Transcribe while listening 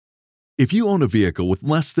If you own a vehicle with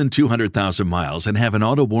less than 200,000 miles and have an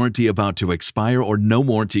auto warranty about to expire or no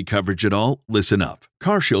warranty coverage at all, listen up.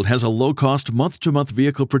 CarShield has a low-cost month-to-month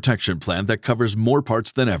vehicle protection plan that covers more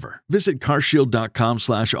parts than ever. Visit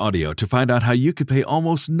carshield.com/audio to find out how you could pay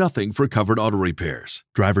almost nothing for covered auto repairs.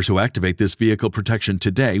 Drivers who activate this vehicle protection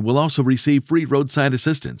today will also receive free roadside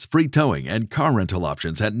assistance, free towing, and car rental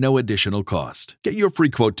options at no additional cost. Get your free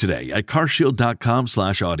quote today at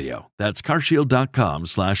carshield.com/audio. That's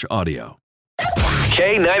carshield.com/audio.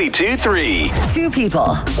 K92-3. Two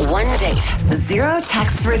people, one date, zero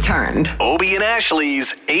texts returned. Obie and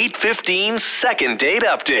Ashley's 8:15 second date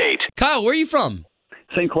update. Kyle, where are you from?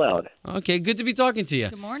 St. Cloud. Okay, good to be talking to you.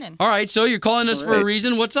 Good morning. All right, so you're calling us for a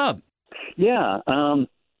reason. What's up? Yeah, I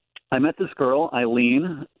met this girl,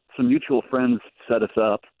 Eileen. Some mutual friends set us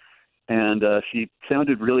up, and she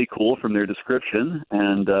sounded really cool from their description.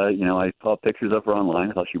 And, I saw pictures of her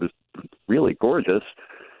online. I thought she was really gorgeous.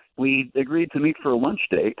 We agreed to meet for a lunch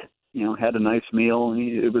date, had a nice meal.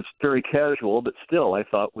 It was very casual, but still, I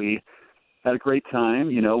thought we had a great time.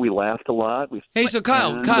 We laughed a lot. Hey, so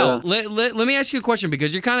Kyle, let me ask you a question,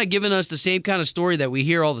 because you're kind of giving us the same kind of story that we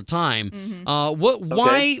hear all the time. Mm-hmm.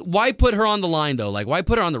 Why put her on the line, though? Like, why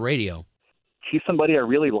put her on the radio? She's somebody I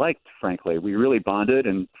really liked, frankly. We really bonded,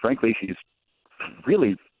 and frankly, she's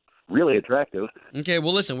really, really attractive. Okay,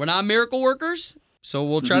 well, listen, we're not miracle workers. So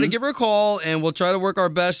we'll try to give her a call, and we'll try to work our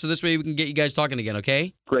best so this way we can get you guys talking again,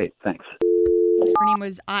 okay? Great, thanks. Her name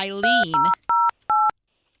was Eileen.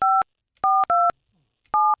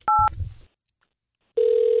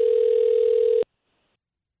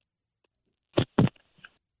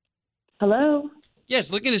 Hello?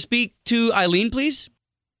 Yes, looking to speak to Eileen, please.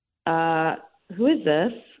 Who is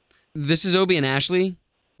this? This is Obie and Ashley.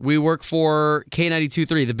 We work for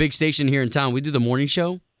K92.3, the big station here in town. We do the morning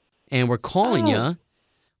show. And we're calling you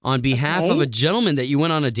on behalf of a gentleman that you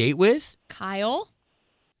went on a date with. Kyle?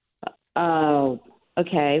 Oh,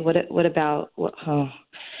 okay. What about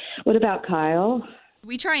Kyle?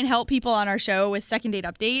 We try and help people on our show with Second Date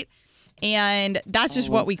Update, and that's just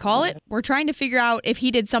what we call it. We're trying to figure out if he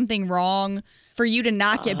did something wrong for you to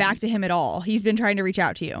not get back to him at all. He's been trying to reach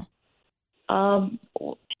out to you.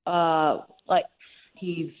 Like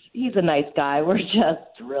he's a nice guy. We're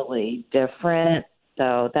just really different.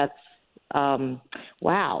 So that's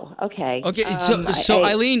wow. Okay. Okay. So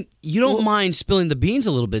Eileen, you don't mind spilling the beans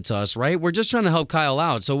a little bit to us, right? We're just trying to help Kyle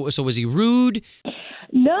out. So was he rude?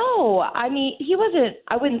 No, I mean, he wasn't.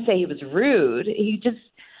 I wouldn't say he was rude. He just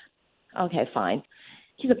okay, fine.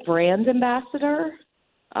 He's a brand ambassador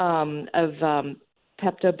of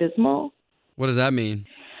Pepto-Bismol. What does that mean?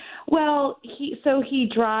 Well, he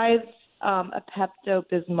drives a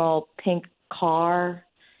Pepto-Bismol pink car.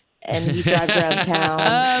 And he drives around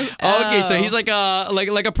town. Okay, so he's like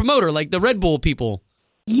a promoter, like the Red Bull people.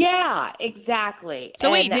 Yeah, exactly.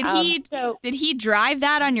 So wait, did he drive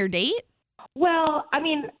that on your date? Well, I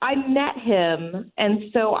mean, I met him,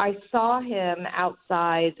 and so I saw him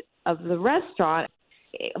outside of the restaurant.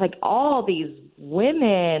 Like all these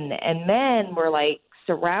women and men were like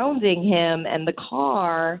surrounding him and the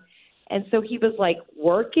car, and so he was like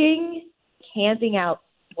working, handing out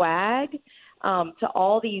swag. To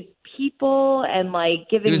all these people and like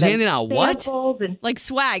giving he was them handing out what? And, like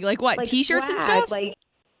swag, like what? like T-shirts swag, and stuff? Like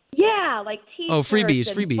T-shirts. Oh,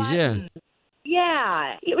 freebies, and yeah.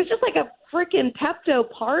 Yeah, it was just like a freaking Pepto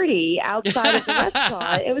party outside of the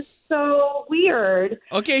restaurant. It was so weird.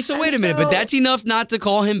 Okay, so wait a minute, but that's enough not to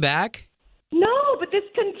call him back? No, but this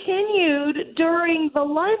continued during the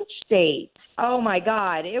lunch date. Oh, my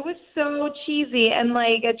God. It was so cheesy and,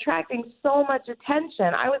 like, attracting so much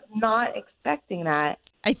attention. I was not expecting that.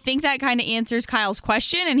 I think that kind of answers Kyle's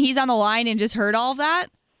question, and he's on the line and just heard all of that.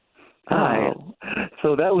 Hi.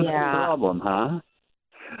 So that was the problem, huh?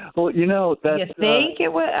 Well, that's... You think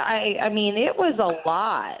it was? I mean, it was a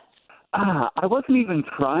lot. I wasn't even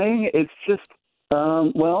trying. It's just,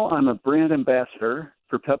 I'm a brand ambassador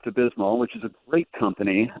for Pepto-Bismol, which is a great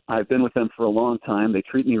company. I've been with them for a long time. They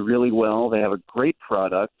treat me really well. They have a great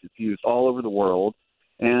product. It's used all over the world.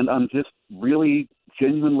 And I'm just really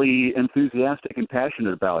genuinely enthusiastic and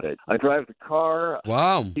passionate about it. I drive the car.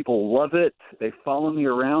 Wow. People love it. They follow me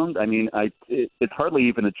around. I mean, it's hardly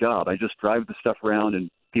even a job. I just drive the stuff around,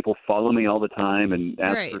 and people follow me all the time and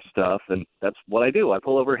ask for stuff, and that's what I do. I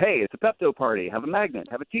pull over, hey, it's a Pepto party. Have a magnet.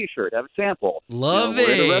 Have a T-shirt. Have a sample. Love it.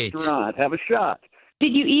 We're at a restaurant. Have a shot.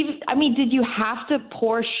 Did you have to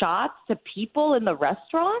pour shots to people in the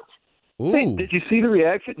restaurant? Ooh. Hey, did you see the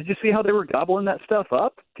reaction? Did you see how they were gobbling that stuff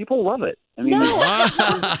up? People love it. I mean, no, that's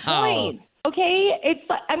the point. Okay, it's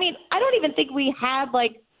like, I mean, I don't even think we had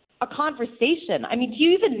like a conversation. I mean, do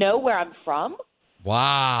you even know where I'm from?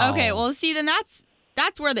 Wow. Okay, well, see, then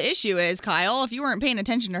that's where the issue is, Kyle, if you weren't paying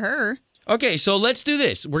attention to her. Okay, so let's do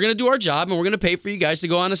this. We're going to do our job, and we're going to pay for you guys to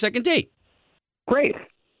go on a second date. Great.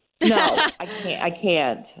 No, I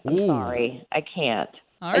can't. I'm Ooh. sorry. I can't.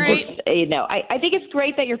 All right. I think it's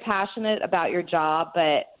great that you're passionate about your job,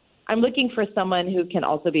 but I'm looking for someone who can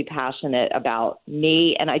also be passionate about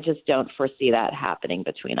me, and I just don't foresee that happening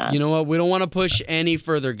between us. You know what? We don't want to push any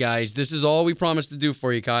further, guys. This is all we promised to do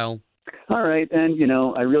for you, Kyle. All right, and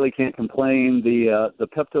I really can't complain. The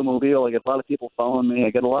Pepto-Mobile, I get a lot of people following me. I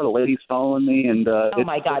get a lot of ladies following me, and oh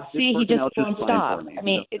my God! See, he just won't fine stop. for me, I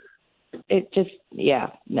mean, it just,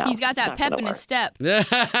 yeah, no. He's got that it's not pep gonna in his work. step.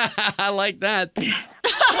 I like that.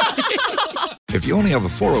 If you only have a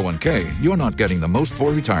 401k, you're not getting the most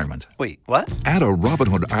for retirement. Wait, what? Add a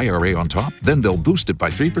Robinhood IRA on top, then they'll boost it by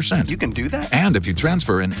 3%. You can do that? And if you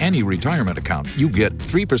transfer in any retirement account, you get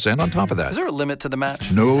 3% on top of that. Is there a limit to the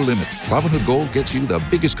match? No limit. Robinhood Gold gets you the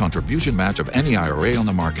biggest contribution match of any IRA on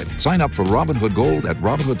the market. Sign up for Robinhood Gold at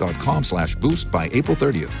Robinhood.com/boost by April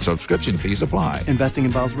 30th. Subscription fees apply. Investing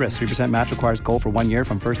involves risk. 3% match requires gold for 1 year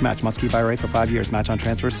from first match. Must keep IRA for 5 years. Match on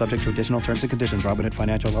transfers subject to additional terms and conditions. Robinhood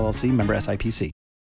Financial LLC member SIPC.